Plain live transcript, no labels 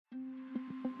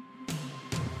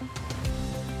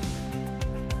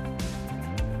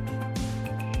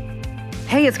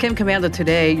Hey, it's Kim Komando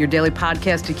Today, your daily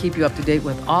podcast to keep you up to date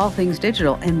with all things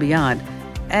digital and beyond.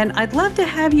 And I'd love to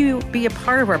have you be a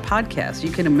part of our podcast.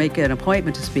 You can make an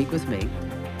appointment to speak with me.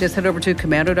 Just head over to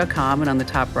komando.com, and on the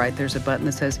top right, there's a button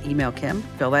that says Email Kim.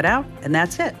 Fill that out, and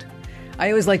that's it. I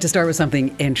always like to start with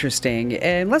something interesting,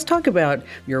 and let's talk about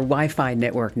your Wi-Fi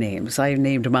network names. I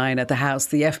named mine at the house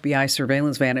the FBI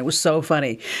surveillance van. It was so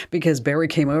funny because Barry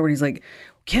came over and he's like,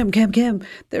 Kim,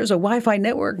 there's a Wi-Fi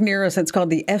network near us. It's called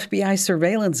the FBI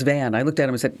surveillance van. I looked at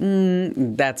him and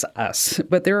said, that's us.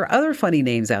 But there are other funny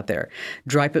names out there.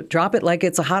 Drop it like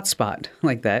it's a hotspot,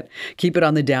 like that. Keep it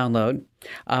on the download.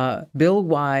 Bill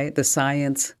Y, the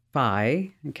Science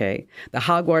Fi. Okay. The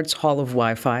Hogwarts Hall of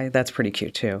Wi-Fi. That's pretty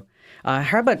cute, too.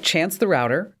 How about Chance the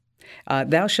Router?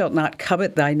 Thou shalt not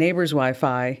covet thy neighbor's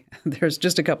Wi-Fi. There's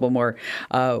just a couple more.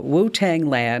 Wu-Tang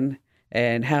LAN.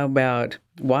 And how about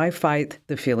Why Fight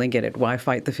the Feeling? Get it? Why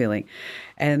Fight the Feeling?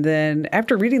 And then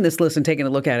after reading this list and taking a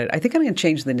look at it, I think I'm going to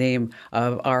change the name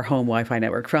of our home Wi-Fi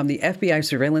network from the FBI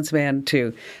surveillance van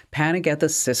to Panic at the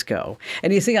Cisco.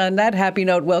 And you see, on that happy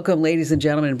note, welcome, ladies and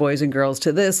gentlemen, boys and girls,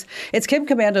 to this. It's Kim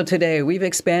Komando Today. We've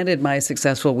expanded my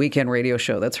successful weekend radio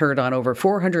show that's heard on over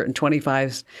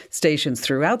 425 stations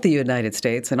throughout the United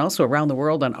States and also around the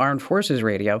world on Armed Forces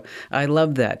Radio. I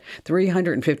love that.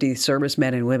 350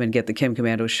 servicemen and women get the Kim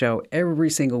Komando show every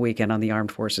single weekend on the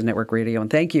Armed Forces Network Radio. And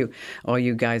thank you, all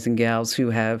you guys and gals who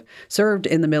have served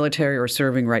in the military or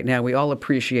serving right now. We all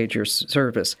appreciate your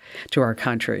service to our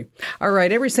country. All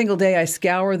right, every single day I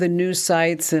scour the news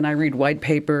sites and I read white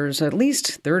papers, at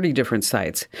least 30 different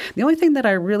sites. The only thing that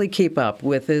I really keep up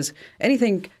with is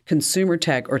anything consumer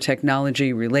tech or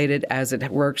technology related as it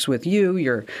works with you,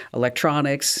 your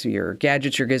electronics, your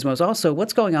gadgets, your gizmos, also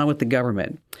what's going on with the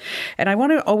government. And I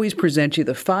want to always present you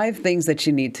the 5 things that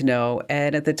you need to know.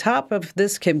 And at the top of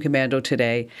this Kim Komando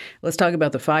Today, let's talk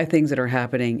about the 5 things that are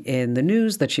happening in the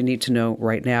news that you need to know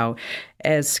right now,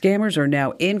 as scammers are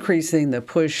now increasing the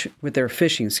push with their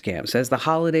phishing scams. As the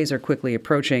holidays are quickly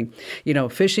approaching,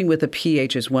 phishing with a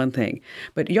PH is one thing,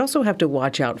 but you also have to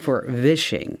watch out for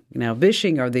vishing. Now,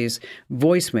 vishing are these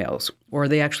voicemails, or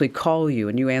they actually call you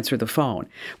and you answer the phone,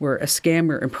 where a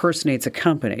scammer impersonates a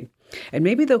company. And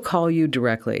maybe they'll call you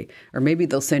directly, or maybe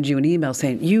they'll send you an email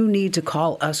saying, you need to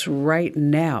call us right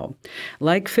now.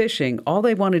 Like phishing, all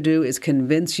they want to do is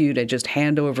convince you to just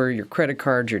hand over your credit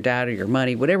card, your data, your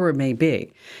money, whatever it may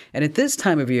be. And at this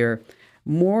time of year,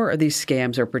 more of these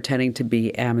scams are pretending to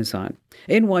be Amazon.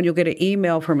 In one, you'll get an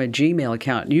email from a Gmail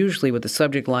account, usually with the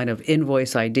subject line of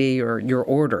invoice ID or your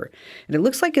order. And it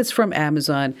looks like it's from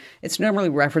Amazon. It's normally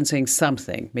referencing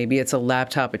something. Maybe it's a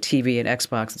laptop, a TV, an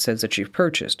Xbox that says that you've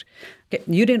purchased.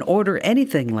 You didn't order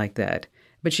anything like that,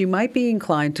 but you might be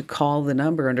inclined to call the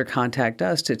number under Contact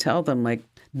Us to tell them, like,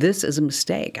 this is a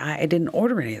mistake. I didn't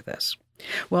order any of this.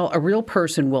 Well, a real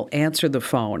person will answer the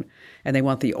phone, and they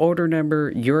want the order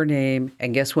number, your name,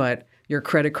 and guess what? Your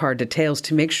credit card details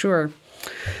to make sure,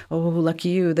 lucky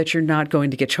you, that you're not going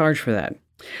to get charged for that.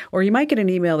 Or you might get an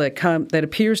email that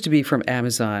appears to be from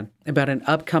Amazon about an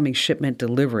upcoming shipment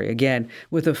delivery, again,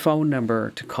 with a phone number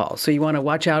to call. So you want to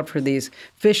watch out for these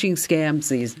phishing scams,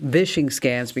 these vishing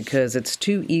scams, because it's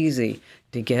too easy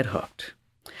to get hooked.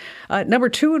 Number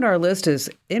 2 on our list is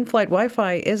in-flight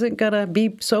Wi-Fi isn't going to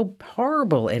be so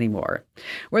horrible anymore.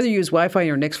 Whether you use Wi-Fi in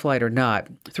your next flight or not,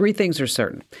 3 things are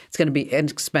certain. It's going to be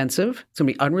inexpensive, it's going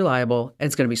to be unreliable, and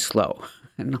it's going to be slow.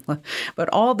 But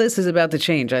all this is about to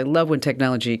change. I love when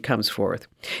technology comes forth.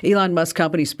 Elon Musk's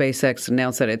company SpaceX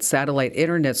announced that its satellite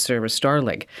internet service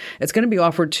Starlink, it's going to be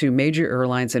offered to major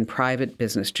airlines and private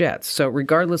business jets. So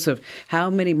regardless of how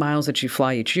many miles that you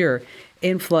fly each year,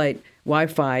 in-flight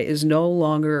Wi-Fi is no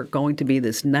longer going to be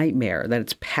this nightmare that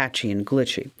it's patchy and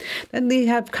glitchy. Then they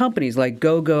have companies like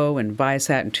GoGo and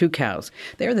Viasat and Tucows.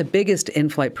 They're the biggest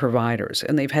in-flight providers,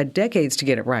 and they've had decades to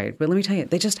get it right. But let me tell you,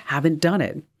 they just haven't done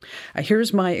it.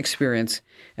 Here's my experience,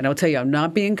 and I'll tell you, I'm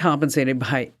not being compensated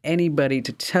by anybody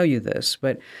to tell you this,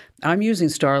 but I'm using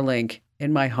Starlink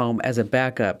in my home as a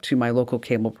backup to my local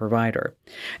cable provider.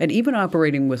 And even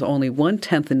operating with only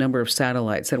 1/10 the number of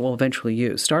satellites that we'll eventually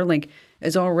use, Starlink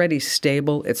is already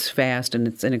stable, it's fast, and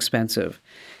it's inexpensive.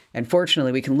 And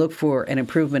fortunately, we can look for an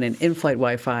improvement in in-flight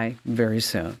Wi-Fi very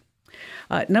soon.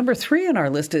 Number 3 on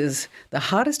our list is the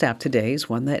hottest app today is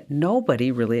one that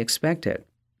nobody really expected.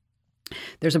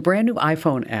 There's a brand new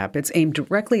iPhone app. It's aimed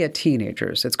directly at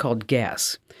teenagers. It's called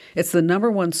Gas. It's the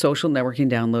 #1 social networking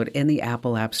download in the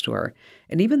Apple App Store.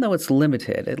 And even though it's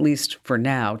limited, at least for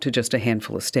now, to just a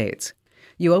handful of states,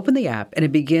 you open the app and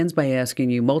it begins by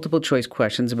asking you multiple choice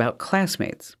questions about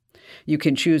classmates. You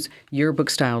can choose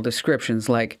yearbook-style descriptions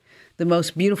like, the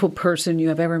most beautiful person you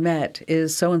have ever met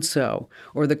is so-and-so,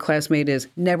 or the classmate is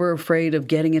never afraid of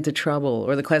getting into trouble,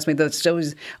 or the classmate that's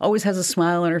always has a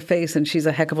smile on her face and she's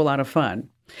a heck of a lot of fun.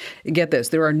 Get this,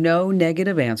 there are no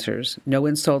negative answers, no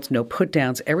insults, no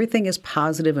put-downs. Everything is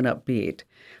positive and upbeat.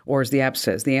 Or as the app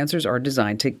says, the answers are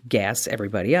designed to gas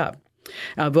everybody up.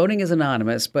 Voting is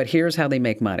anonymous, but here's how they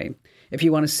make money. If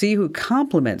you want to see who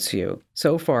compliments you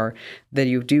so far, then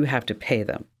you do have to pay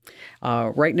them.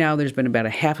 Right now, there's been about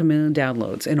 500,000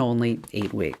 downloads in only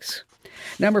 8 weeks.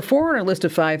 Number 4 on our list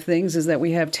of 5 things is that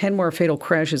we have 10 more fatal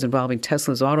crashes involving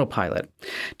Tesla's autopilot.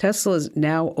 Tesla's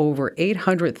now over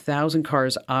 800,000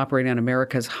 cars operating on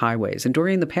America's highways. And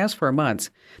during the past 4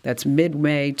 months, that's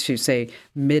mid-May to, say,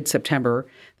 mid-September,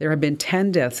 there have been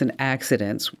 10 deaths in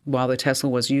accidents while the Tesla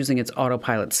was using its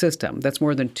autopilot system. That's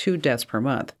more than 2 deaths per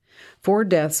month. 4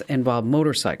 deaths involve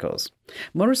motorcycles.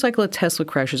 Motorcycle Tesla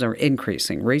crashes are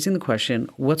increasing, raising the question,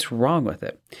 what's wrong with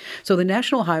it? So the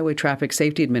National Highway Traffic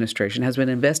Safety Administration has been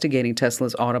investigating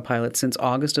Tesla's autopilot since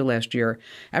August of last year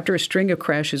after a string of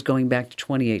crashes going back to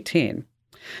 2018.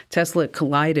 Tesla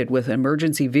collided with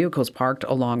emergency vehicles parked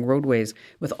along roadways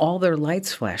with all their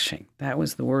lights flashing. That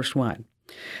was the worst one.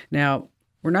 Now,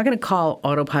 we're not going to call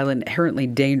autopilot inherently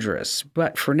dangerous,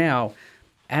 but for now,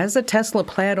 as a Tesla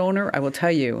Plaid owner, I will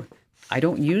tell you, I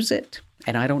don't use it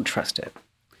and I don't trust it.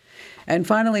 And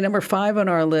finally, number 5 on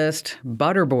our list,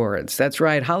 butterboards. That's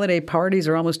right, holiday parties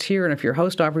are almost here, and if your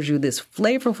host offers you this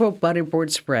flavorful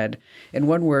butterboard spread, in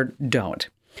one word, don't.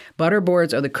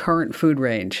 Butterboards are the current food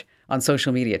range on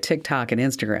social media, TikTok and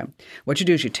Instagram. What you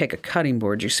do is you take a cutting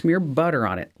board, you smear butter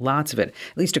on it, lots of it,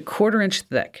 at least 1/4 inch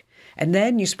thick. And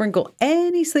then you sprinkle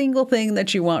any single thing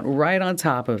that you want right on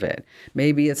top of it.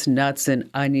 Maybe it's nuts and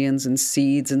onions and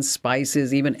seeds and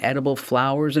spices, even edible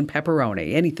flowers and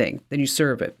pepperoni, anything. Then you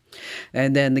serve it.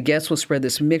 And then the guests will spread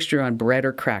this mixture on bread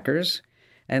or crackers.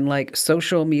 And like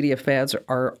social media fads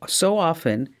are so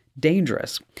often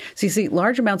dangerous. See,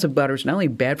 large amounts of butter is not only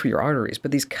bad for your arteries,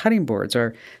 but these cutting boards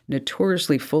are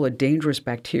notoriously full of dangerous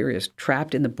bacteria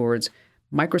trapped in the board's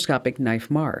microscopic knife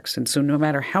marks. And so no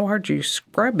matter how hard you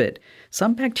scrub it,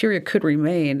 some bacteria could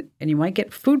remain and you might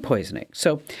get food poisoning.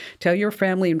 So tell your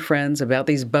family and friends about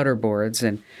these butter boards,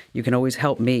 and you can always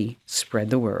help me spread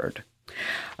the word.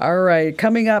 All right,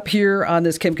 coming up here on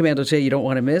this Kim Komando Today you don't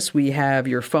want to miss, we have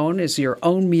your phone as your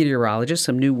own meteorologist,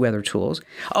 some new weather tools.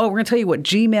 Oh, we're going to tell you what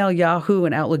Gmail, Yahoo,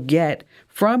 and Outlook get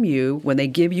from you when they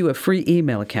give you a free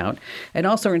email account. And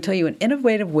also we're going to tell you an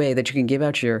innovative way that you can give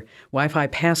out your Wi-Fi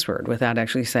password without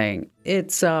actually saying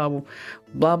it's blah,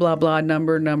 blah, blah,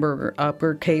 number,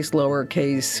 uppercase,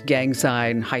 lowercase, gang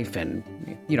sign, hyphen.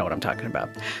 You know what I'm talking about.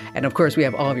 And of course, we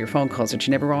have all of your phone calls that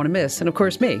you never want to miss. And of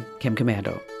course, me, Kim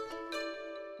Komando.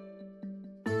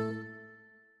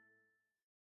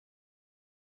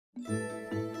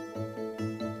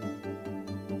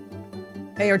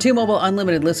 Hey, our T-Mobile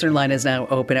Unlimited listener line is now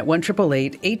open at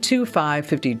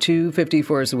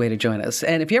 1-888-825-5254 is the way to join us.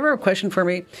 And if you ever have a question for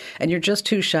me and you're just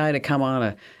too shy to come on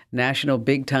a national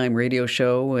big-time radio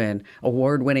show and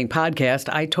award-winning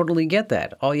podcast, I totally get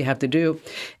that. All you have to do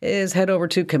is head over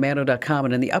to komando.com,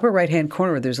 and in the upper right-hand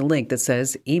corner, there's a link that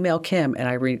says Email Kim, and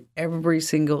I read every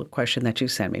single question that you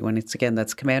send me. Again,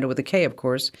 that's Komando with a K, of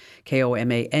course,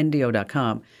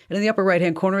 KOMANDO.com. And in the upper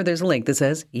right-hand corner, there's a link that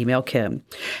says Email Kim.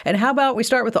 And how about we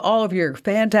start with all of your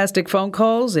fantastic phone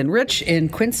calls, and Rich in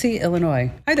Quincy,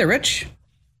 Illinois. Hi there, Rich.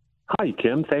 Hi,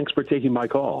 Kim. Thanks for taking my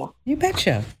call. You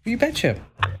betcha. You betcha.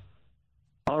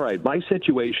 All right. My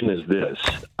situation is this.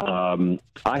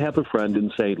 I have a friend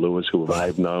in St. Louis who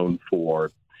I've known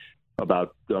for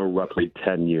about roughly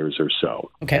 10 years or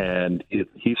so. Okay. And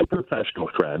he's a professional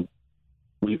friend.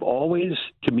 We've always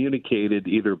communicated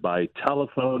either by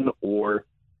telephone or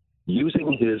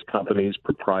using his company's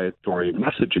proprietary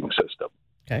messaging system,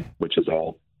 okay, which is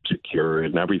all secure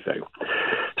and everything.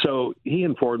 So he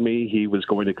informed me he was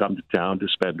going to come to town to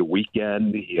spend a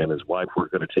weekend. He and his wife were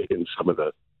going to take in some of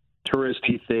the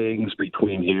touristy things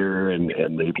between here and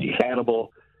maybe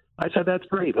Hannibal. I said, that's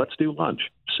great. Let's do lunch.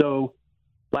 So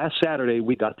last Saturday,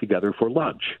 we got together for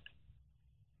lunch.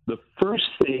 The first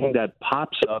thing that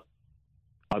pops up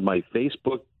on my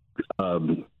Facebook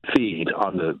feed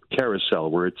on the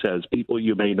carousel where it says, people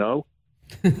you may know,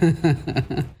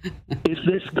 is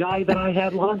this guy that I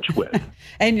had lunch with.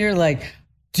 And you're like,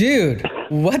 dude,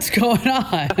 what's going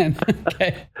on?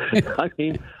 Okay. I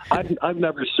mean, I've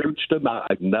never searched him.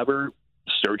 I've never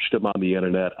searched him on the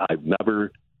internet. I've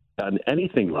never done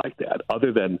anything like that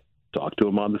other than talk to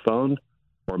him on the phone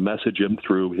or message him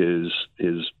through his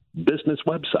business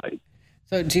website.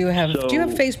 So do you have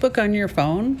Facebook on your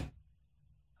phone?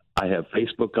 I have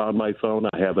Facebook on my phone.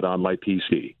 I have it on my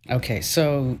PC. Okay,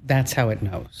 so that's how it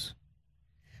knows.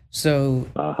 So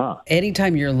Uh-huh.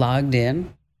 anytime you're logged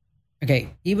in, okay,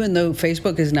 even though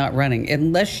Facebook is not running,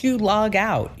 unless you log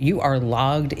out, you are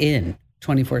logged in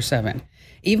 24/7.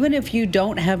 Even if you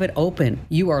don't have it open,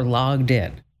 you are logged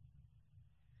in.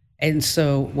 And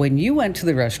so when you went to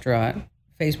the restaurant,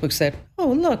 Facebook said,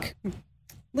 "Oh, look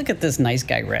at this nice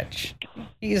guy, Rich.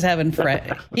 He's having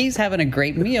a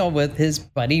great meal with his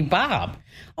buddy Bob.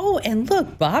 Oh, and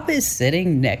look, Bob is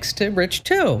sitting next to Rich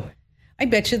too. I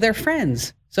bet you they're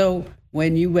friends." So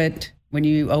when you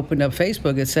opened up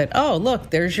Facebook, it said, "Oh,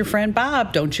 look, there's your friend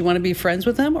Bob. Don't you want to be friends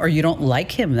with him? Or you don't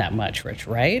like him that much, Rich,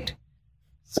 right?"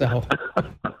 So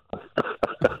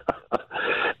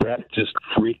that just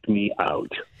freaked me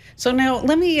out. So now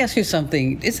let me ask you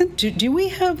something. Do we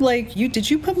have did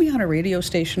you put me on a radio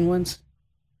station once?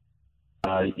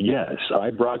 Yes, I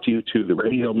brought you to the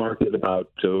radio market about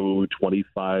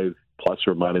 25 plus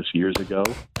or minus years ago.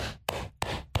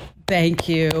 Thank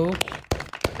you.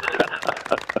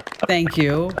 Thank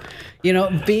you. You know,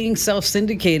 being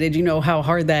self-syndicated, you know how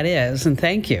hard that is. And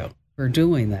thank you for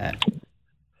doing that.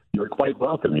 You're quite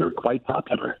welcome. You're quite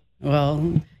popular.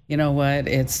 Well, you know what?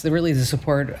 It's really the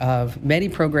support of many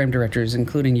program directors,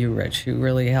 including you, Rich, who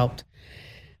really helped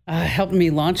me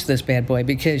launch this bad boy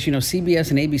because, you know, CBS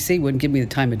and ABC wouldn't give me the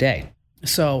time of day.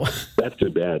 So that's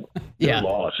too bad. Yeah.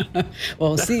 Lost.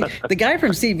 Well, see, the guy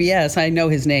from CBS, I know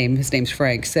his name. His name's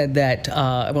Frank. Said that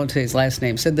I won't say his last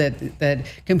name. Said that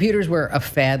computers were a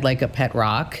fad like a pet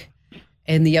rock,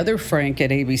 and the other Frank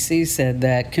at ABC said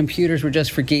that computers were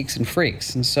just for geeks and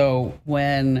freaks. And so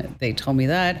when they told me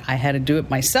that, I had to do it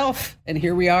myself, and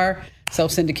here we are,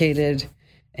 self-syndicated,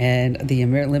 and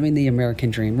living the American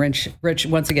dream. Rich,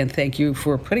 once again, thank you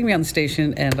for putting me on the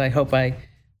station, and I hope I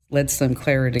led some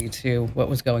clarity to what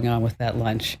was going on with that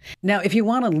lunch. Now, if you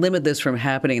want to limit this from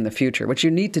happening in the future, what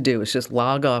you need to do is just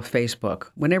log off Facebook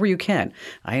whenever you can.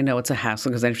 I know it's a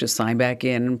hassle because then you just sign back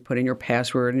in, put in your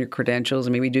password and your credentials,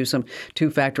 and maybe do some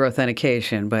two-factor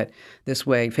authentication. But this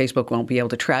way, Facebook won't be able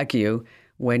to track you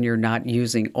when you're not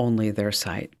using only their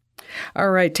site.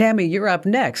 All right, Tammy, you're up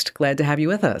next. Glad to have you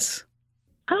with us.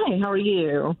 Hi, how are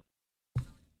you?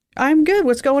 I'm good.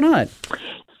 What's going on?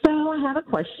 So I have a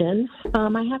question.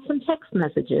 I have some text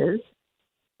messages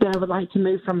that I would like to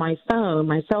move from my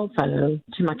cell phone,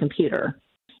 to my computer.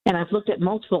 And I've looked at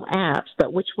multiple apps,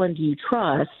 but which one do you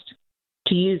trust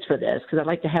to use for this? Because I'd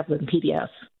like to have them in PDF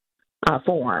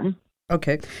form.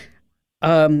 Okay.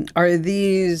 Are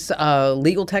these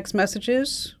legal text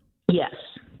messages? Yes.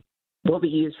 Will be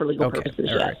used for legal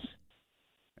purposes, all yes.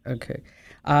 Right. Okay.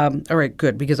 All right,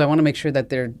 good, because I want to make sure that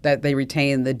they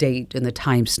retain the date and the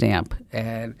timestamp.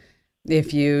 And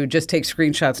if you just take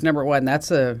screenshots, number one,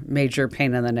 that's a major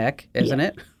pain in the neck, isn't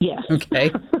it? Yes. Okay.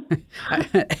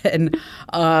 and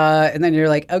then you're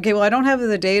like, okay, well, I don't have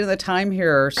the date and the time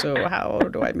here, so how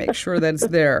do I make sure that it's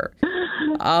there?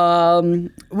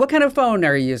 What kind of phone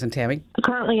are you using, Tammy?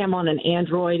 Currently, I'm on an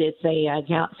Android. It's a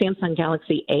Samsung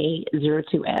Galaxy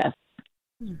A02s.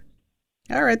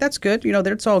 All right, that's good. You know,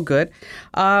 that's all good.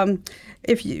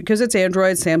 Because it's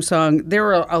Android, Samsung,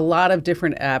 there are a lot of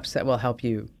different apps that will help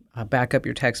you back up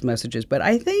your text messages. But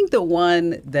I think the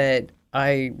one that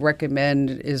I recommend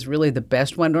is really the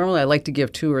best one. Normally, I like to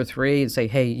give 2 or 3 and say,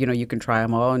 hey, you know, you can try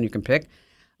them all and you can pick.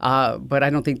 But I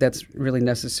don't think that's really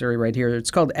necessary right here.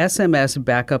 It's called SMS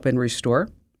Backup and Restore.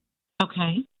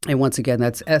 Okay. And once again,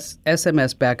 that's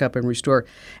SMS Backup and Restore.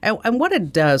 And what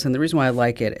it does, and the reason why I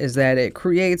like it, is that it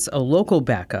creates a local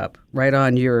backup right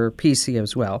on your PC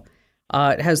as well.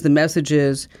 It has the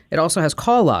messages. It also has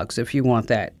call logs if you want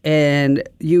that. And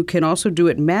you can also do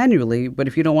it manually, but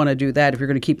if you don't want to do that, if you're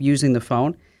going to keep using the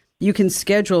phone, you can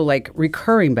schedule like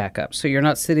recurring backups. So you're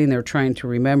not sitting there trying to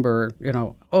remember, you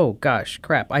know, oh gosh,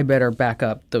 crap, I better back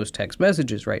up those text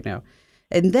messages right now.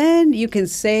 And then you can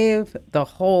save the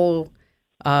whole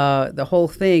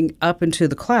thing up into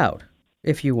the cloud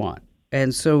if you want.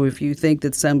 And so if you think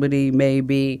that somebody may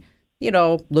be, you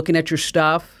know, looking at your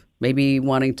stuff, maybe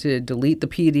wanting to delete the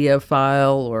PDF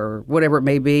file or whatever it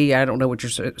may be, I don't know what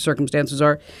your circumstances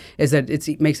are, is that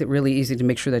it makes it really easy to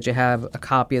make sure that you have a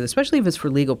copy of it, especially if it's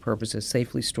for legal purposes,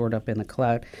 safely stored up in the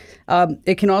cloud.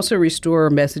 It can also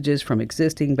restore messages from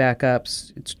existing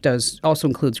backups. It also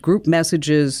includes group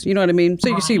messages, you know what I mean? So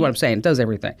you see what I'm saying. It does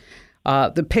everything.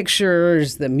 The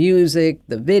pictures, the music,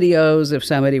 the videos, if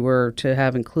somebody were to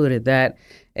have included that.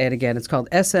 And again, it's called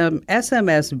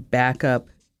SMS Backup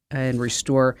and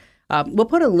Restore. We'll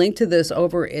put a link to this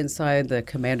over inside the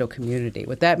Komando community.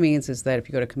 What that means is that if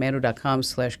you go to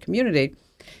komando.com/community,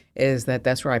 is that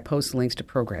that's where I post links to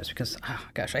programs because, oh,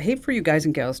 gosh, I hate for you guys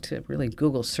and gals to really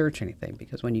Google search anything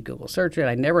because when you Google search it,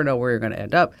 I never know where you're going to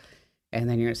end up. And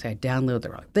then you're going to say, I downloaded the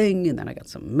wrong thing, and then I got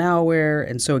some malware.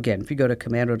 And so, again, if you go to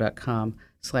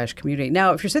komando.com/community.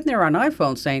 Now, if you're sitting there on an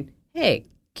iPhone saying, hey,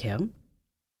 Kim,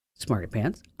 Smarty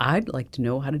Pants, I'd like to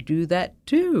know how to do that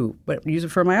too, but use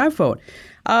it for my iPhone.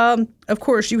 Of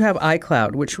course, you have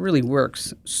iCloud, which really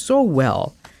works so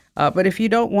well. But if you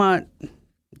don't want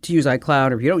to use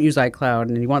iCloud, or if you don't use iCloud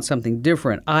and you want something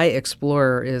different,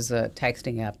 iExplorer is a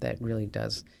texting app that really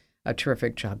does a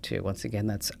terrific job too. Once again,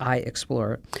 that's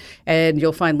iExplorer. And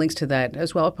you'll find links to that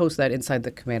as well. I'll post that inside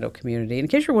the Komando community. In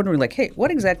case you're wondering, like, hey,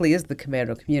 what exactly is the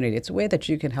Komando community? It's a way that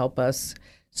you can help us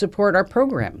support our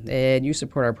program. And you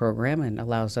support our program and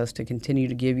allows us to continue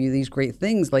to give you these great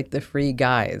things like the free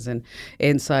guides and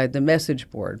inside the message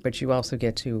board. But you also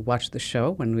get to watch the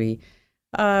show when we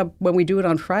do it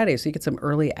on Friday. So you get some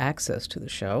early access to the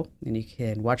show. And you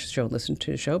can watch the show and listen to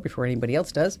the show before anybody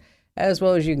else does, as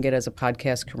well as you can get as a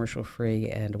podcast, commercial-free,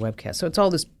 and a webcast. So it's all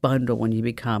this bundle when you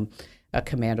become a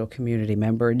Komando community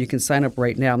member. And you can sign up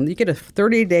right now. And you get a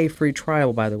 30-day free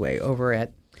trial, by the way, over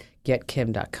at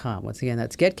getkim.com. Once again,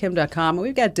 that's getkim.com. And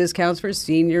we've got discounts for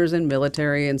seniors and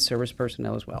military and service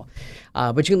personnel as well.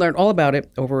 But you can learn all about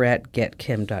it over at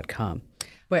getkim.com.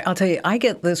 Wait, I'll tell you, I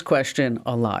get this question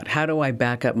a lot. How do I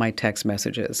back up my text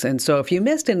messages? And so if you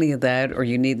missed any of that or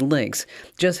you need links,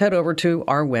 just head over to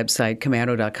our website,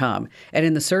 komando.com. And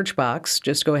in the search box,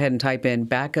 just go ahead and type in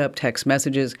backup text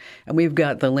messages. And we've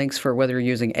got the links for whether you're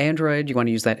using Android, you want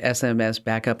to use that SMS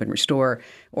backup and restore,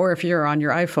 or if you're on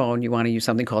your iPhone, you want to use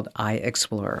something called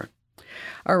iExplorer.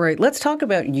 All right, let's talk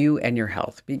about you and your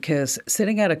health, because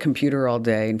sitting at a computer all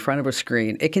day in front of a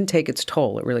screen, it can take its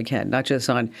toll. It really can, not just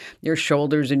on your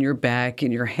shoulders and your back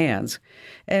and your hands.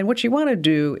 And what you want to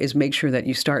do is make sure that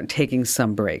you start taking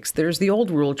some breaks. There's the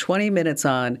old rule, 20 minutes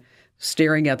on,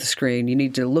 staring at the screen. You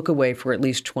need to look away for at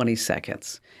least 20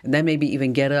 seconds. And then maybe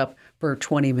even get up for a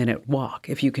 20-minute walk,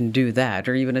 if you can do that,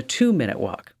 or even a 2-minute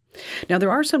walk. Now, there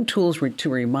are some tools to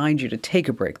remind you to take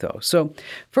a break, though. So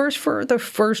first, for the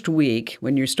first week,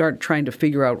 when you start trying to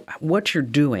figure out what you're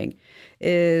doing,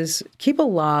 is keep a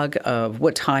log of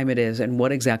what time it is and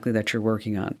what exactly that you're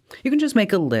working on. You can just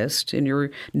make a list in your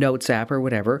notes app or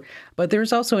whatever, but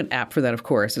there's also an app for that, of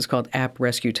course. It's called App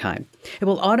Rescue Time. It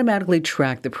will automatically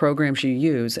track the programs you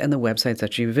use and the websites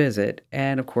that you visit,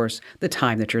 and of course, the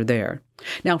time that you're there.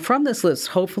 Now, from this list,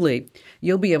 hopefully,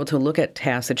 you'll be able to look at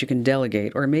tasks that you can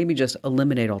delegate or maybe just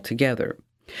eliminate altogether.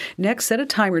 Next, set a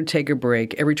timer to take a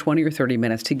break every 20 or 30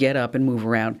 minutes to get up and move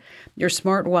around. Your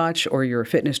smartwatch or your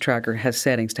fitness tracker has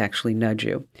settings to actually nudge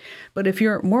you. But if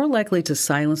you're more likely to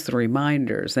silence the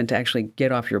reminders than to actually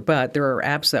get off your butt, there are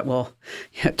apps that will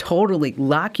totally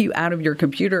lock you out of your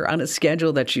computer on a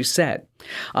schedule that you set.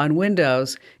 On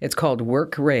Windows, it's called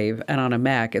Work Rave, and on a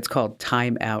Mac, it's called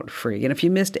Time Out Free. And if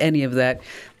you missed any of that,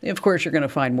 of course, you're going to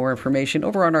find more information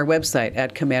over on our website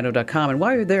at komando.com. And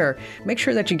while you're there, make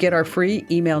sure that you get our free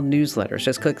email newsletters.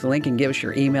 Just click the link and give us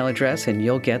your email address, and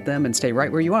you'll get them and stay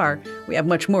right where you are. We have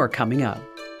much more coming up.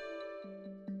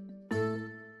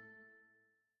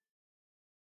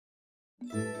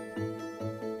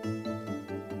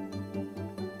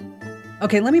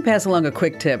 Okay, let me pass along a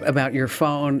quick tip about your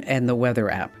phone and the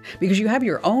weather app, because you have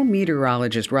your own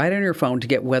meteorologist right on your phone to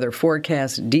get weather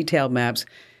forecasts, detailed maps,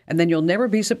 and then you'll never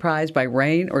be surprised by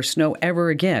rain or snow ever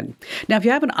again. Now, if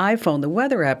you have an iPhone, the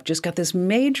weather app just got this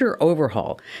major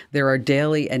overhaul. There are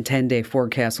daily and 10-day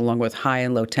forecasts along with high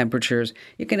and low temperatures.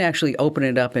 You can actually open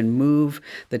it up and move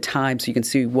the time so you can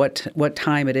see what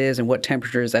time it is and what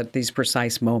temperature is at these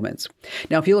precise moments.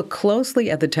 Now, if you look closely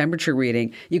at the temperature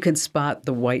reading, you can spot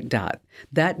the white dot.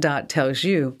 That dot tells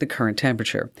you the current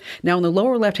temperature. Now, in the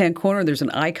lower left-hand corner, there's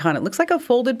an icon. It looks like a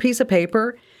folded piece of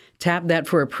paper. Tap that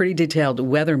for a pretty detailed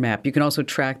weather map. You can also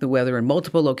track the weather in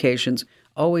multiple locations.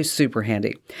 Always super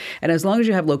handy. And as long as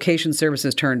you have location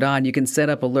services turned on, you can set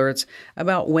up alerts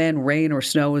about when rain or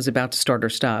snow is about to start or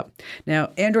stop. Now,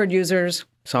 Android users,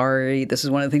 sorry, this is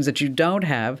one of the things that you don't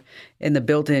have in the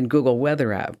built-in Google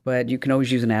Weather app, but you can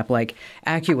always use an app like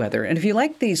AccuWeather. And if you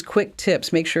like these quick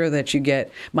tips, make sure that you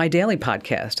get my daily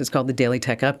podcast. It's called the Daily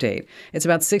Tech Update. It's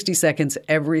about 60 seconds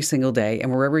every single day.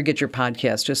 And wherever you get your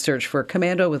podcast, just search for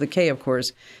Komando with a K, of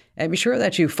course, and be sure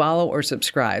that you follow or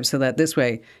subscribe so that this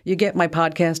way you get my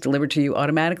podcast delivered to you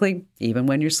automatically, even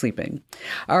when you're sleeping.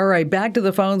 All right, back to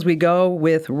the phones we go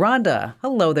with Rhonda.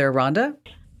 Hello there, Rhonda.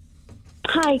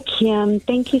 Hi, Kim.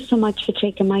 Thank you so much for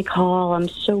taking my call. I'm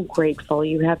so grateful.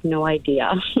 You have no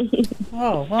idea.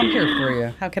 Oh, well, I'm here for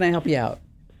you. How can I help you out?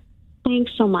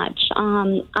 Thanks so much.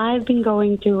 I've been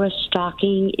going through a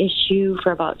stalking issue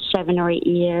for about 7 or 8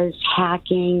 years,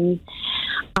 hacking,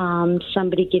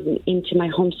 somebody getting into my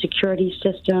home security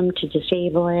system to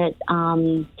disable it.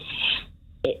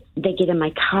 They get in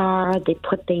my car. They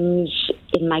put things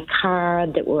in my car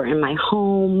that were in my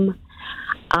home.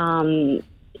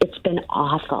 It's been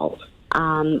awful.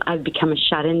 I've become a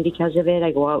shut-in because of it.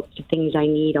 I go out for things I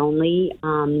need only.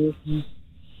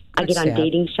 I get on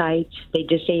dating sites. They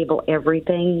disable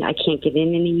everything. I can't get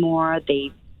in anymore.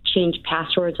 They change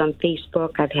passwords on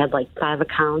Facebook. I've had like 5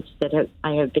 accounts that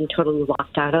I have been totally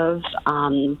locked out of.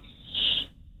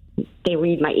 They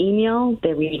read my email.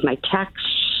 They read my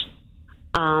texts.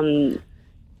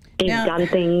 They've done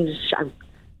things.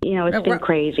 It's been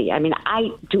crazy. I mean, I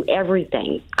do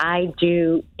everything.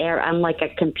 I'm like a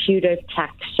computer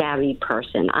tech savvy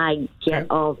person. I get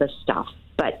all this stuff,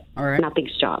 but nothing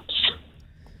stops.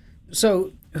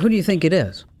 So who do you think it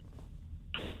is?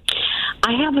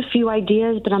 I have a few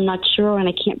ideas, but I'm not sure, and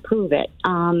I can't prove it.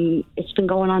 It's been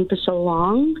going on for so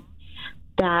long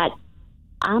that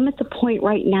I'm at the point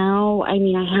right now, I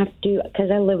mean, I have to,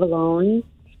 because I live alone,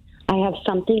 I have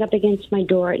something up against my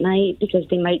door at night because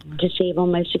they might disable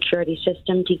my security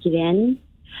system to get in.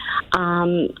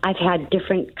 I've had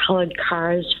different colored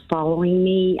cars following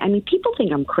me. I mean, people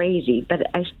think I'm crazy, but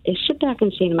I sit back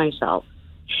and say to myself,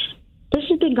 this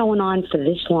has been going on for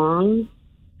this long,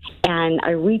 and I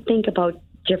rethink about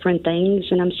different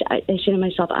things, and I say to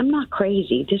myself, I'm not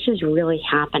crazy. This is really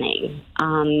happening.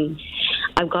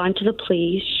 I've gone to the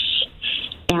police.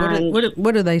 And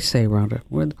what do they say, Rhonda?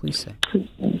 What do the police say?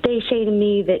 They say to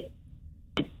me that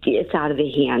it's out of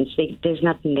their hands. There's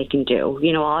nothing they can do.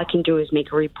 All I can do is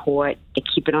make a report. They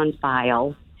keep it on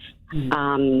file.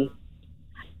 And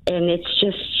it's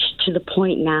just to the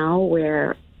point now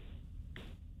where,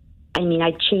 I mean,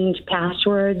 I change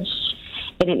passwords,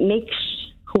 and it makes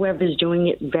whoever's doing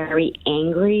it very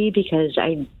angry because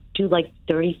I do like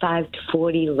 35 to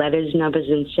 40 letters, numbers,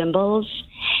 and symbols.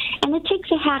 And it takes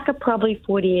a hacker probably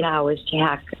 48 hours to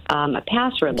hack a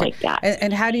password like that.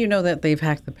 And how do you know that they've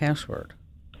hacked the password?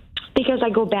 Because I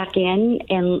go back in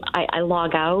and I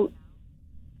log out.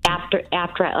 After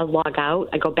I log out,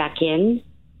 I go back in.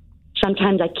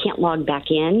 Sometimes I can't log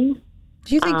back in.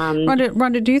 Do you think,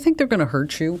 Rhonda, do you think they're going to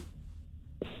hurt you?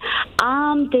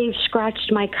 They've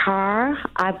scratched my car.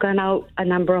 I've gone out a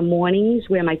number of mornings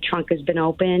where my trunk has been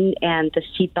open and the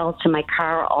seatbelts in my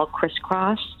car are all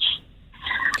crisscrossed.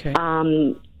 Okay.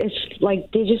 It's like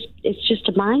it's just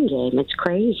a mind game. It's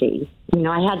crazy.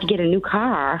 I had to get a new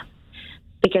car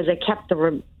because I kept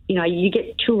you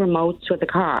get 2 remotes with a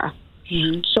car.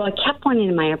 Mm-hmm. So I kept one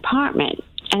in my apartment,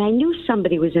 and I knew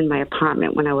somebody was in my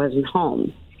apartment when I wasn't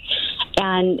home.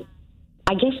 And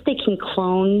I guess they can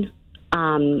clone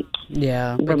remotes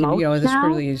it's now?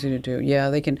 really easy to do. Yeah,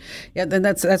 they can. Yeah, then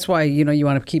that's why you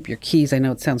want to keep your keys. I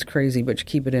know it sounds crazy, but you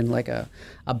keep it in like a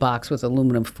box with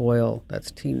aluminum foil.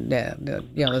 That's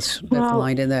that's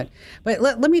lined in that. But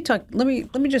let me talk. Let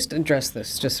me just address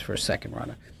this just for a second,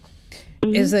 Rhonda.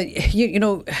 Mm-hmm. Is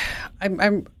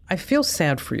that I feel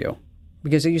sad for you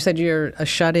because you said you're a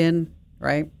shut-in,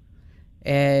 right?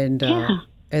 And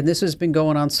and this has been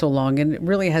going on so long, and it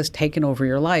really has taken over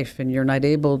your life, and you're not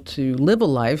able to live a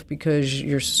life because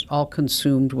you're all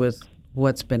consumed with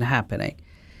what's been happening.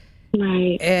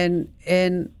 Right. And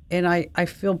I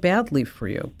feel badly for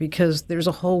you because there's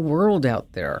a whole world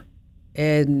out there,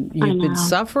 and you've been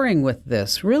suffering with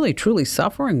this, really, truly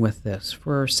suffering with this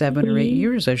for 7 or 8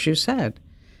 years, as you said.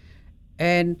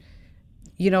 And,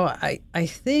 I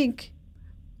think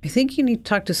you need to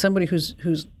talk to somebody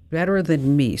who's better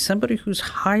than me, somebody who's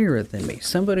higher than me,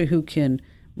 somebody who can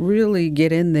really get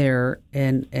in there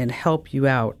and help you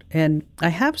out. And I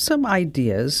have some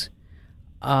ideas,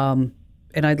 and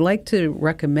I'd like to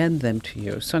recommend them to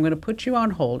you. So I'm going to put you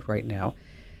on hold right now.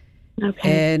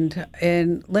 Okay.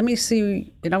 And let me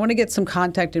see, and I want to get some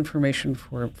contact information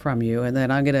from you, and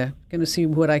then I'm going to see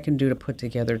what I can do to put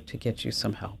together to get you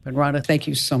some help. And Rhonda, thank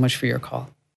you so much for your call.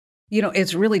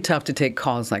 It's really tough to take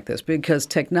calls like this because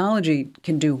technology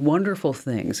can do wonderful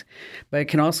things, but it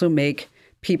can also make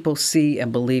people see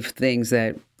and believe things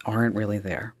that aren't really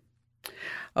there.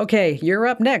 Okay, you're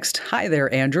up next. Hi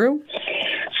there, Andrew.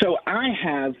 So I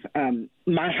have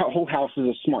my whole house is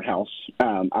a smart house.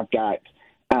 I've got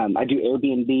I do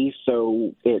Airbnb,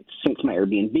 so it syncs my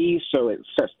Airbnb, so it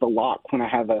sets the lock when I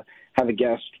have a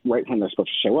guest right when they're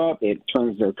supposed to show up. It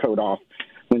turns their code off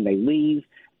when they leave.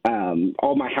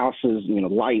 all my houses,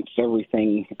 lights,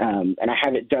 everything. And I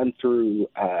have it done through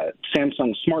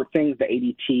Samsung SmartThings. The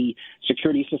ADT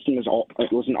security system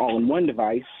was an all-in-one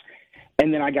device.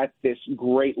 And then I got this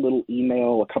great little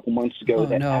email a couple months ago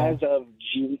as of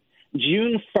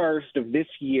June 1st of this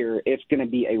year, it's going to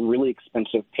be a really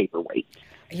expensive paperweight.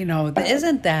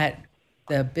 Isn't that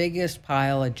the biggest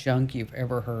pile of junk you've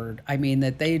ever heard? I mean,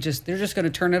 that they're just going to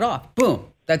turn it off. Boom.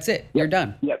 That's it. You're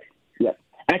done. Yep. And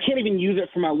I can't even use it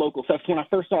for my local stuff. So when I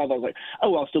first saw it, I was like,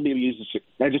 I'll still be able to use this.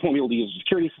 I just won't be able to use the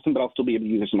security system, but I'll still be able to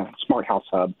use this in my smart house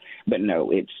hub. But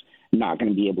no, it's not going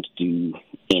to be able to do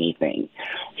anything.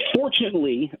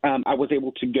 Fortunately, I was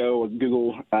able to go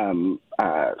Google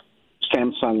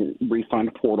Samsung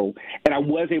refund portal, and I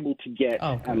was able to get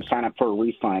sign up for a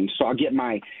refund. So I'll get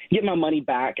my money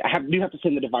back. I do have to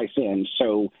send the device in,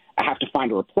 so I have to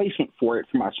find a replacement for it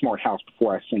for my smart house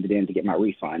before I send it in to get my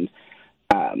refund.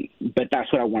 But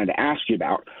that's what I wanted to ask you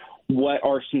about. What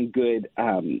are some good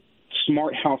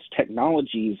smart house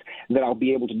technologies that I'll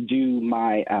be able to do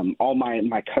all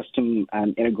my custom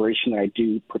integration that I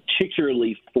do,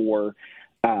 particularly for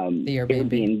the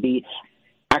Airbnb?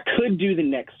 I could do the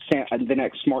next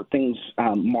SmartThings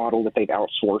model that they've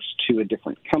outsourced to a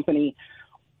different company,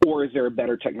 or is there a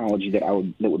better technology that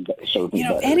would serve me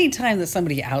better? Anytime that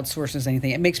somebody outsources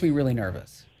anything, it makes me really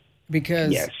nervous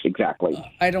because yes, exactly.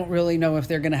 I don't really know if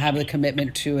they're going to have the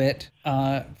commitment to it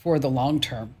for the long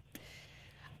term.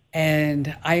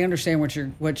 And I understand what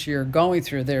you're going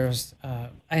through. I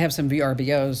have some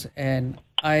VRBOs, and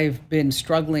I've been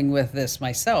struggling with this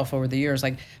myself over the years.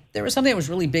 Like, there was something that was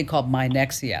really big called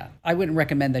MyNexia. I wouldn't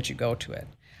recommend that you go to it.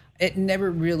 It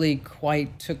never really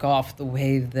quite took off the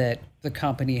way that the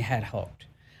company had hoped.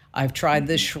 I've tried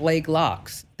the Schlage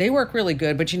locks. They work really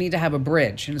good, but you need to have a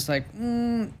bridge. And it's like,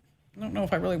 I don't know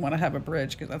if I really want to have a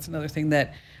bridge, because that's another thing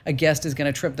that a guest is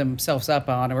going to trip themselves up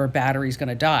on, or a battery's going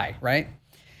to die, right?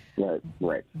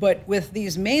 Right. But with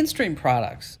these mainstream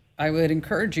products, I would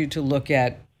encourage you to look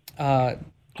at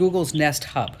Google's Nest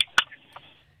Hub,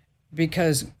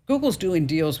 because Google's doing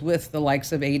deals with the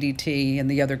likes of ADT and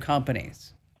the other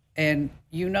companies. And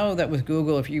you know that with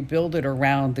Google, if you build it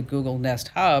around the Google Nest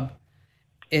Hub,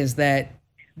 is that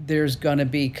there's going to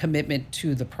be commitment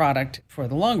to the product for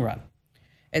the long run.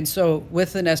 And so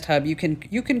with the Nest Hub, you can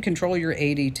control your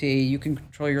ADT, you can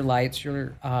control your lights,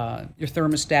 your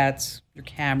thermostats, your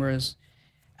cameras,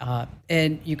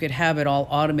 and you could have it all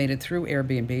automated through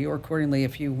Airbnb, or accordingly,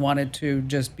 if you wanted to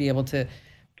just be able to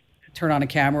turn on a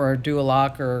camera or do a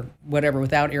lock or whatever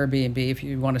without Airbnb, if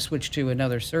you want to switch to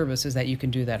another service, is that you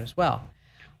can do that as well.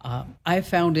 I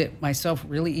found it myself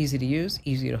really easy to use,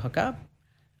 easy to hook up.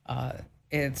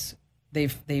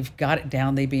 They've got it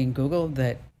down, they being Google,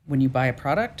 that when you buy a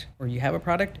product or you have a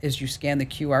product, is you scan the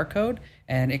QR code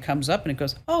and it comes up and it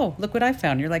goes, oh, look what I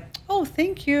found. You're like, oh,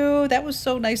 thank you. That was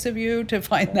so nice of you to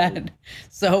find that.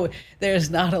 So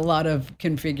there's not a lot of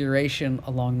configuration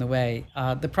along the way.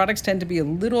 The products tend to be a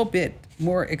little bit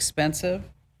more expensive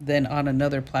than on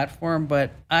another platform,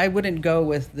 but I wouldn't go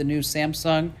with the new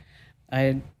Samsung.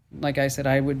 Like I said,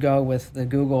 I would go with the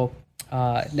Google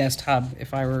Nest Hub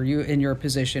if I were you in your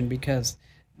position, because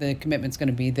the commitment's going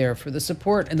to be there for the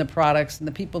support and the products, and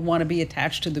the people want to be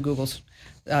attached to the Google's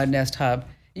Nest Hub.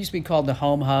 It used to be called the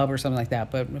Home Hub or something like that,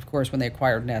 but of course when they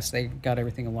acquired Nest, they got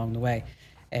everything along the way.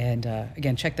 And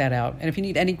again, check that out. And if you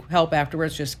need any help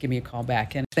afterwards, just give me a call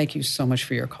back. And thank you so much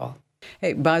for your call.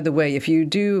 Hey, by the way, if you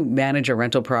do manage a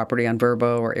rental property on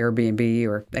Vrbo or Airbnb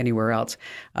or anywhere else,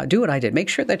 do what I did. Make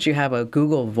sure that you have a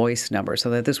Google Voice number,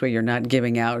 so that this way you're not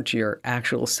giving out your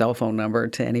actual cell phone number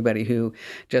to anybody who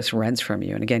just rents from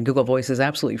you. And again, Google Voice is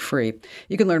absolutely free.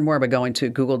 You can learn more by going to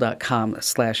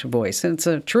google.com/voice. And it's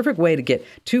a terrific way to get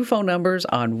 2 phone numbers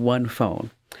on 1 phone.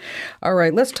 All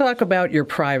right, let's talk about your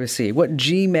privacy. What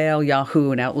Gmail, Yahoo,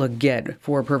 and Outlook get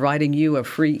for providing you a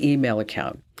free email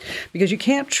account. Because you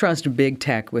can't trust big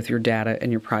tech with your data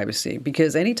and your privacy,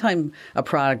 because anytime a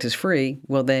product is free,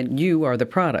 well, then you are the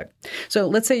product. So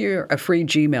let's say you're a free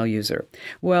Gmail user.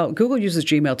 Well, Google uses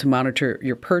Gmail to monitor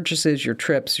your purchases, your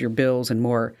trips, your bills, and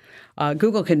more.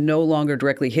 Google can no longer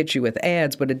directly hit you with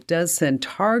ads, but it does send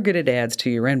targeted ads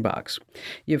to your inbox.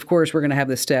 Of course, we're going to have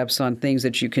the steps on things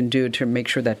that you can do to make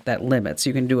sure that limits.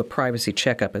 You can do a privacy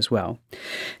checkup as well.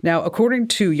 Now, according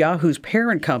to Yahoo's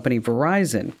parent company,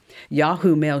 Verizon,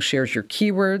 Yahoo Mail shares your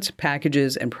keywords,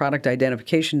 packages, and product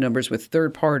identification numbers with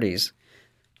third parties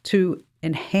to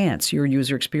enhance your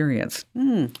user experience.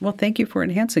 Well, thank you for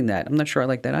enhancing that. I'm not sure I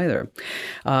like that either.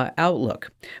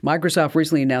 Outlook. Microsoft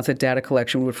recently announced that data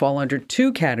collection would fall under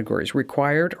 2 categories,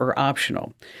 required or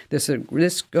optional. This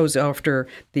goes after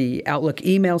the Outlook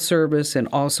email service and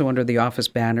also under the Office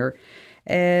banner.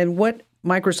 And what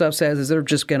Microsoft says is they're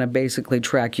just going to basically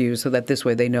track you so that this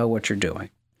way they know what you're doing.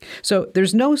 So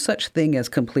there's no such thing as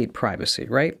complete privacy,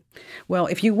 right? Well,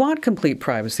 if you want complete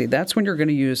privacy, that's when you're going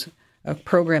to use a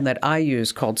program that I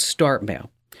use called StartMail.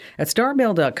 At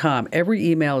startmail.com, every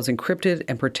email is encrypted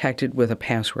and protected with a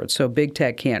password, so big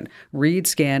tech can't read,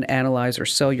 scan, analyze, or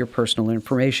sell your personal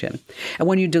information. And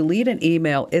when you delete an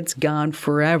email, it's gone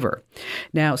forever.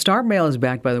 Now, StartMail is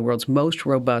backed by the world's most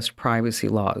robust privacy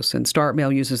laws, and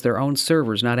StartMail uses their own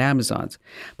servers, not Amazon's.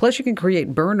 Plus, you can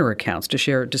create burner accounts to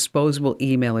share disposable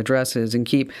email addresses and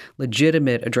keep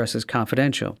legitimate addresses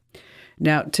confidential.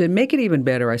 Now, to make it even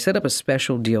better, I set up a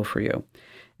special deal for you.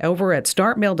 Over at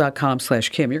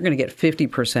startmail.com/Kim, you're going to get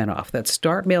 50% off. That's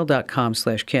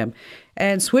startmail.com/Kim.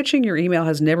 And switching your email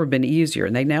has never been easier.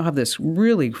 And they now have this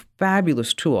really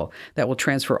fabulous tool that will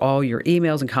transfer all your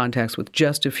emails and contacts with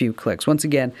just a few clicks. Once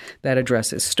again, that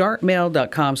address is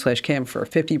startmail.com/Kim for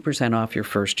 50% off your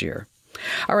first year.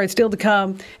 All right, still to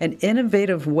come, an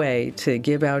innovative way to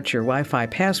give out your Wi-Fi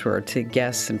password to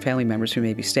guests and family members who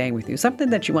may be staying with you, something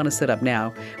that you want to set up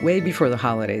now, way before the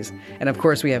holidays. And of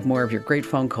course, we have more of your great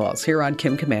phone calls here on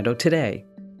Kim Komando Today.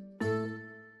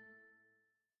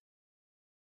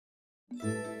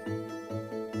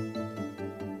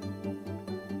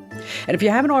 And if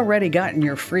you haven't already gotten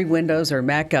your free Windows or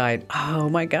Mac guide, oh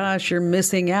my gosh, you're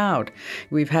missing out.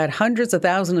 We've had hundreds of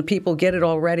thousands of people get it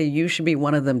already. You should be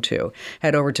one of them too.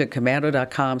 Head over to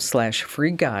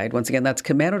komando.com/free guide. Once again, that's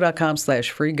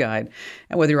komando.com/free guide.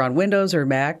 And whether you're on Windows or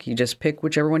Mac, you just pick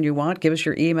whichever one you want, give us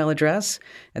your email address,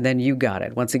 and then you got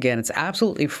it. Once again, it's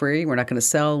absolutely free. We're not going to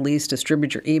sell, lease,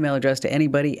 distribute your email address to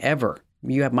anybody ever.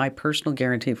 You have my personal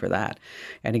guarantee for that.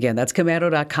 And again, that's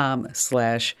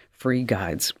komando.com/free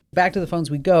guides. Back to the phones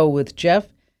we go with Jeff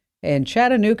in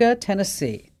Chattanooga,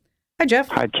 Tennessee. Hi, Jeff.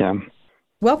 Hi, Kim.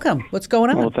 Welcome. What's going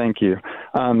on? Well, thank you.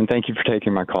 And thank you for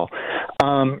taking my call.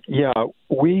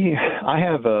 I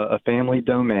have a family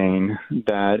domain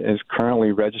that is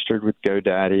currently registered with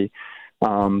GoDaddy.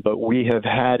 But we have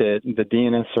had it, the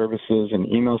DNS services and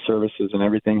email services and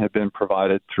everything have been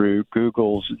provided through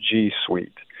Google's G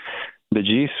Suite. The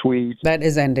G Suite that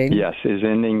is ending. Yes, is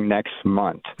ending next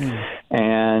month.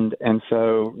 And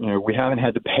so, we haven't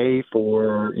had to pay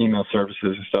for email services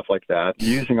and stuff like that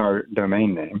using our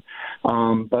domain name.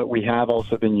 But we have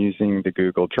also been using the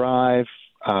Google Drive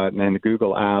and the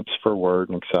Google apps for Word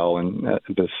and Excel and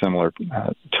the similar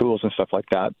tools and stuff like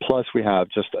that. Plus, we have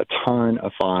just a ton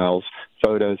of files,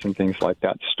 photos, and things like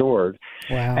that stored.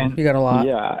 Wow, and you got a lot.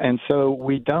 Yeah, and so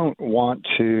we don't want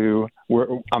to.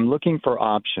 I'm looking for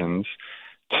options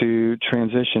to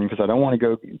transition because I don't want to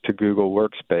go to Google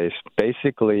Workspace.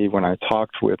 Basically, when I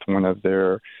talked with one of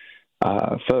their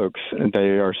folks,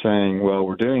 they are saying, well,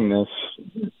 we're doing this,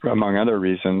 among other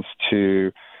reasons,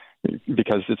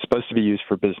 because it's supposed to be used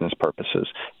for business purposes.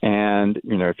 And,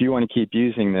 if you want to keep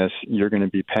using this, you're going to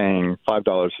be paying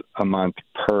 $5 a month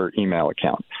per email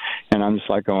account. And I'm just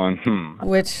like going,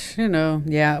 Which,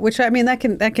 which I mean, that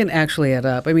can actually add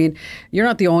up. I mean, you're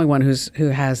not the only one who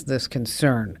has this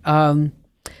concern.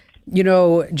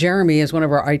 Jeremy is one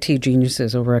of our IT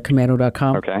geniuses over at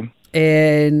Komando.com. Okay.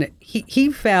 And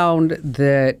he found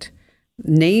that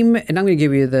and I'm going to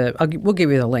give you we'll give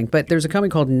you the link, but there's a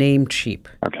company called Namecheap.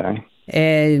 Okay.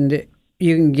 And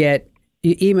you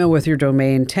email with your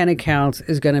domain, 10 accounts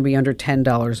is going to be under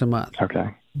 $10 a month. Okay.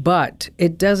 But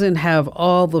it doesn't have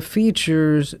all the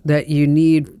features that you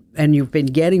need and you've been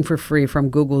getting for free from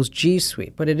Google's G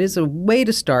Suite. But it is a way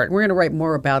to start. We're going to write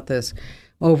more about this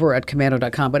over at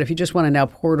Komando.com. But if you just want to now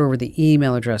port over the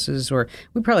email addresses, or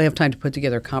we probably have time to put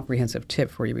together a comprehensive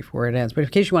tip for you before it ends. But in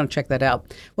case you want to check that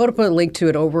out, we'll put a link to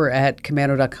it over at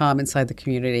Komando.com inside the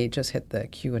community. Just hit the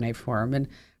Q&A forum. And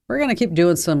we're going to keep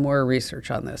doing some more research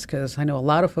on this because I know a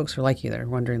lot of folks are like you that are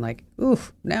wondering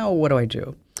now what do I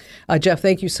do? Jeff,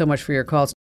 thank you so much for your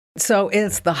calls. So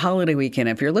it's the holiday weekend.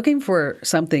 If you're looking for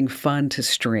something fun to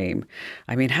stream,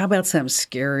 I mean, how about some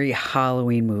scary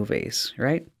Halloween movies,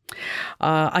 right?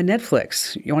 On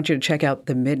Netflix, I want you to check out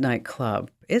The Midnight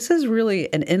Club. This is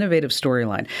really an innovative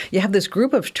storyline. You have this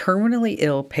group of terminally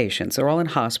ill patients. They're all in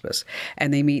hospice,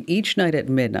 and they meet each night at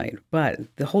midnight. But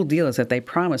the whole deal is that they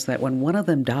promise that when one of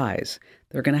them dies,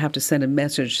 they're going to have to send a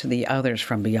message to the others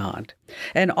from beyond.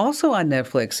 And also on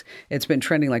Netflix, it's been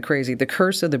trending like crazy, The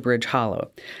Curse of the Bridge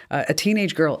Hollow. A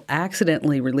teenage girl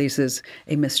accidentally releases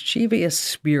a mischievous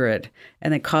spirit,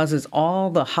 and it causes all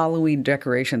the Halloween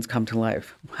decorations come to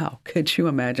life. Wow, could you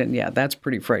imagine? Yeah, that's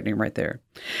pretty frightening right there.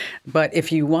 But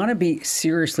if you want to be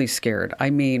seriously scared, I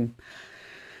mean,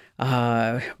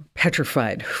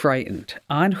 petrified, frightened,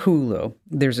 on Hulu,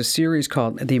 there's a series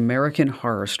called The American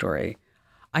Horror Story.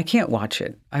 I can't watch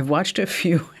it. I've watched a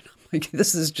few, and I'm like,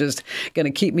 this is just going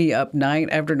to keep me up night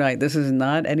after night. This is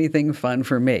not anything fun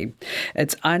for me.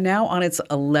 It's now on its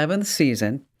 11th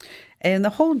season, and the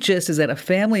whole gist is that a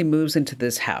family moves into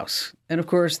this house, and of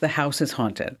course, the house is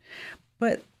haunted.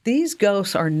 But these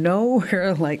ghosts are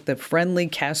nowhere like the friendly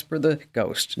Casper the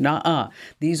Ghost. Nuh-uh.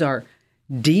 These are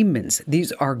demons.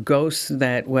 These are ghosts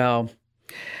that, well,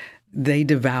 they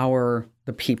devour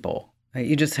the people.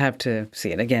 You just have to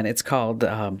see it. Again, it's called,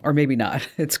 or maybe not,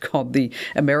 it's called The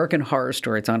American Horror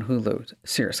Story. It's on Hulu.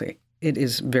 Seriously, it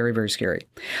is very, very scary.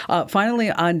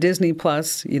 Finally, on Disney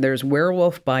Plus, there's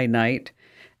Werewolf by Night.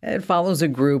 It follows a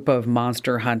group of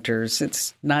monster hunters.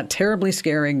 It's not terribly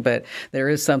scaring, but there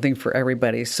is something for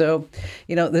everybody. So,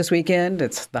 this weekend,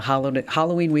 it's the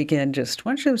Halloween weekend. Just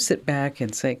why don't you sit back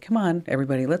and say, come on,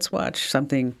 everybody, let's watch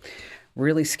something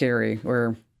really scary,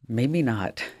 or maybe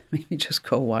not. Maybe just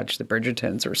go watch the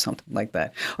Bridgertons or something like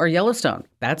that. Or Yellowstone.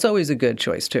 That's always a good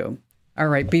choice, too. All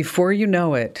right, before you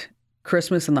know it,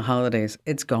 Christmas and the holidays,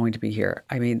 it's going to be here.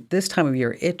 I mean, this time of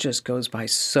year, it just goes by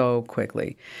so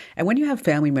quickly. And when you have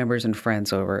family members and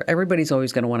friends over, everybody's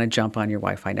always going to want to jump on your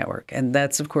Wi-Fi network. And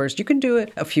that's, of course, you can do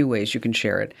it a few ways. You can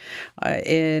share it.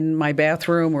 In my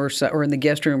bathroom or in the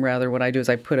guest room, rather, what I do is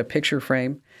I put a picture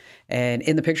frame. And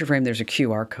in the picture frame, there's a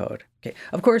QR code. Okay.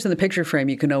 Of course, in the picture frame,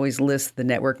 you can always list the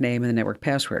network name and the network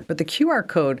password. But the QR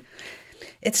code,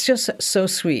 it's just so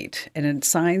sweet. And it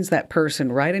signs that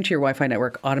person right into your Wi-Fi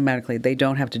network automatically. They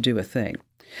don't have to do a thing.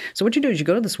 So what you do is you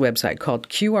go to this website called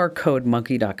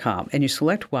QRCodeMonkey.com and you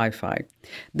select Wi-Fi.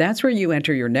 That's where you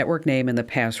enter your network name and the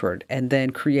password and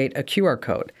then create a QR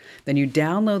code. Then you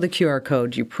download the QR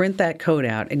code, you print that code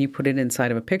out, and you put it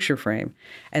inside of a picture frame.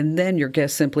 And then your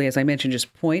guests simply, as I mentioned,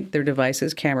 just point their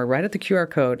device's camera right at the QR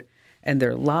code, and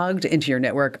they're logged into your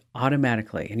network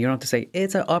automatically. And you don't have to say,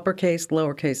 it's an uppercase,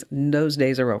 lowercase. Those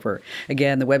days are over.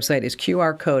 Again, the website is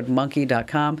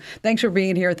QRCodeMonkey.com. Thanks for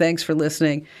being here. Thanks for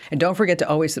listening. And don't forget to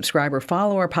always subscribe or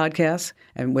follow our podcast.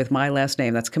 And with my last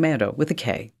name, that's Komando with a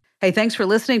K. Hey, thanks for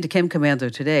listening to Kim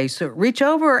Komando today. So reach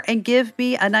over and give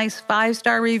me a nice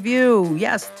 5-star review.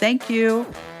 Yes, thank you.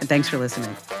 And thanks for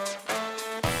listening.